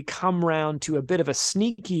ultimately come round to a bit of a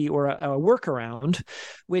sneaky or a workaround,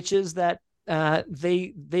 which is that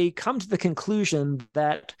they come to the conclusion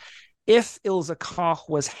that if Ilse Koch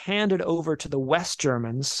was handed over to the West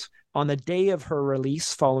Germans on the day of her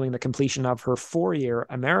release following the completion of her 4-year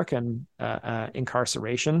American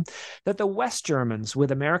incarceration, that the West Germans,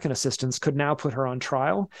 with American assistance, could now put her on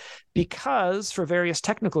trial because, for various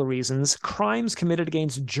technical reasons, crimes committed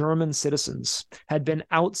against German citizens had been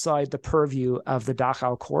outside the purview of the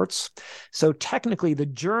Dachau courts. So technically, the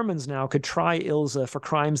Germans now could try Ilse for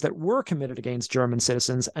crimes that were committed against German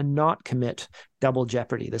citizens and not commit double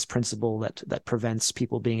jeopardy, this principle that prevents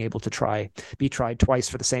people being able to be tried twice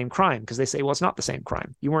for the same crime, because they say, well, it's not the same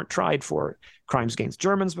crime. You weren't tried for crimes against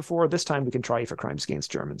Germans before. This time we can try you for crimes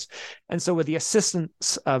against Germans. And so with the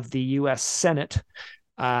assistance of the US Senate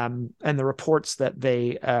and the reports that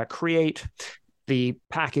they create, the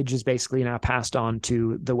package is basically now passed on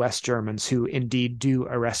to the West Germans, who indeed do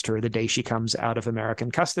arrest her the day she comes out of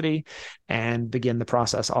American custody and begin the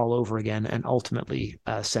process all over again and ultimately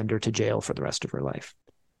send her to jail for the rest of her life.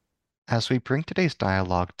 As we bring today's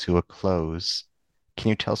dialogue to a close, can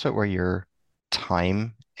you tell us about where your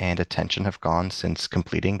time and attention have gone since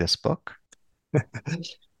completing this book?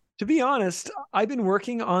 To be honest, I've been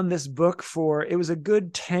working on this book it was a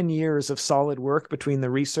good 10 years of solid work between the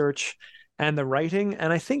research and the writing.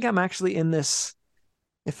 And I think I'm actually in this,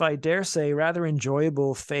 if I dare say, rather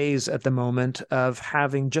enjoyable phase at the moment of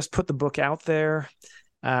having just put the book out there,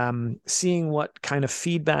 seeing what kind of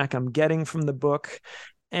feedback I'm getting from the book,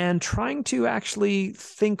 and trying to actually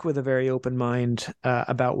think with a very open mind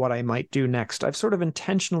about what I might do next. I've sort of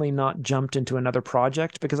intentionally not jumped into another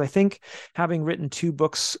project because I think, having written 2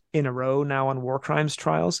 books in a row now on war crimes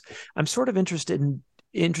trials, I'm sort of interested in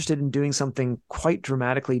doing something quite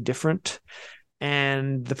dramatically different.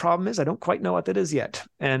 And the problem is I don't quite know what that is yet.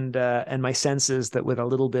 And my sense is that with a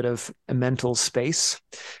little bit of a mental space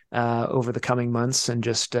over the coming months and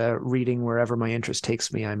just reading wherever my interest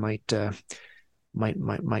takes me, I might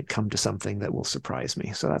come to something that will surprise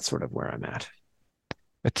me. So that's sort of where I'm at.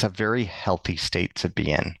 It's a very healthy state to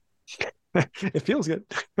be in. It feels good.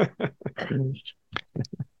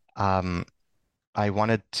 I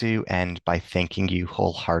wanted to end by thanking you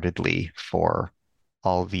wholeheartedly for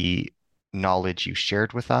all the knowledge you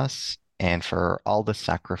shared with us and for all the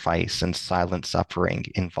sacrifice and silent suffering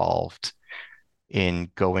involved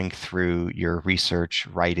in going through your research,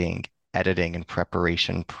 writing, editing, and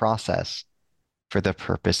preparation process for the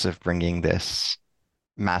purpose of bringing this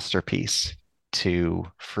masterpiece to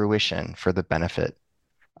fruition for the benefit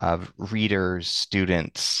of readers,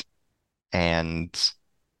 students, and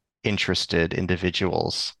interested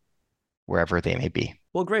individuals wherever they may be.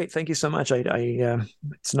 Well, great. Thank you so much.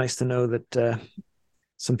 It's nice to know that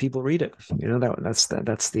some people read it.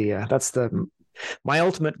 That's my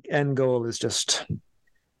ultimate end goal is just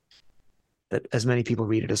that as many people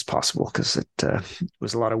read it as possible, because it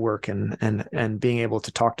was a lot of work, and being able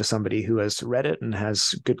to talk to somebody who has read it and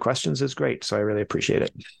has good questions is great. So I really appreciate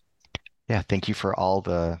it. Yeah, thank you for all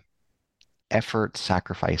the effort,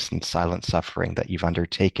 sacrifice, and silent suffering that you've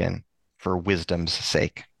undertaken for wisdom's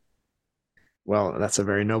sake. Well, that's a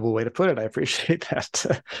very noble way to put it. I appreciate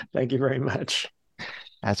that. Thank you very much.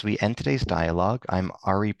 As we end today's dialogue, I'm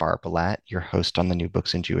Ari Barbalat, your host on the New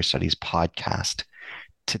Books in Jewish Studies podcast.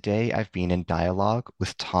 Today, I've been in dialogue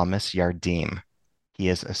with Tomaz Jardim. He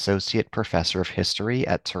is Associate Professor of History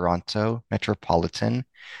at Toronto Metropolitan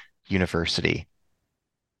University.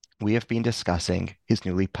 We have been discussing his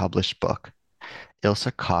newly published book,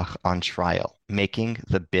 Ilse Koch on Trial, Making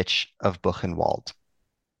the Bitch of Buchenwald,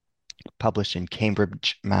 published in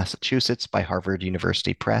Cambridge, Massachusetts by Harvard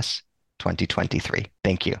University Press, 2023.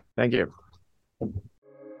 Thank you. Thank you.